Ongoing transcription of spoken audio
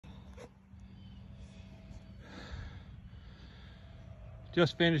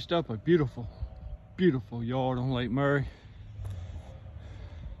Just finished up a beautiful, beautiful yard on Lake Murray.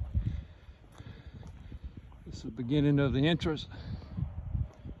 This is the beginning of the entrance.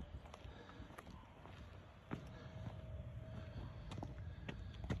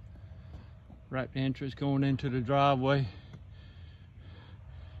 Right, the entrance going into the driveway.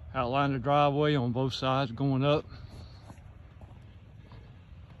 Outline the driveway on both sides going up.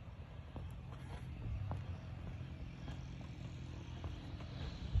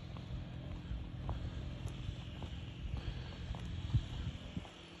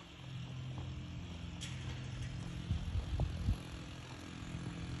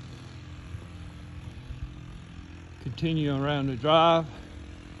 Continue around the drive.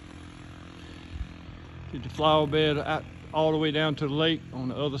 Get the flower bed out all the way down to the lake on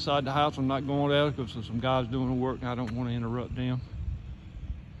the other side of the house. I'm not going there because there's some guys doing the work and I don't want to interrupt them.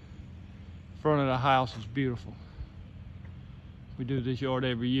 Front of the house is beautiful. We do this yard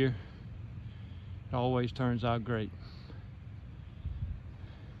every year. It always turns out great.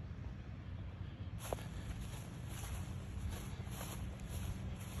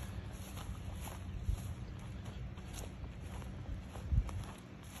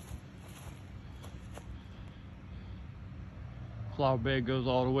 Flower bed goes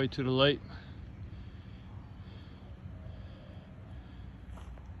all the way to the lake.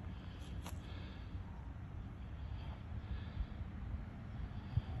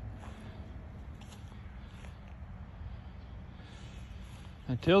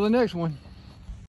 Until the next one.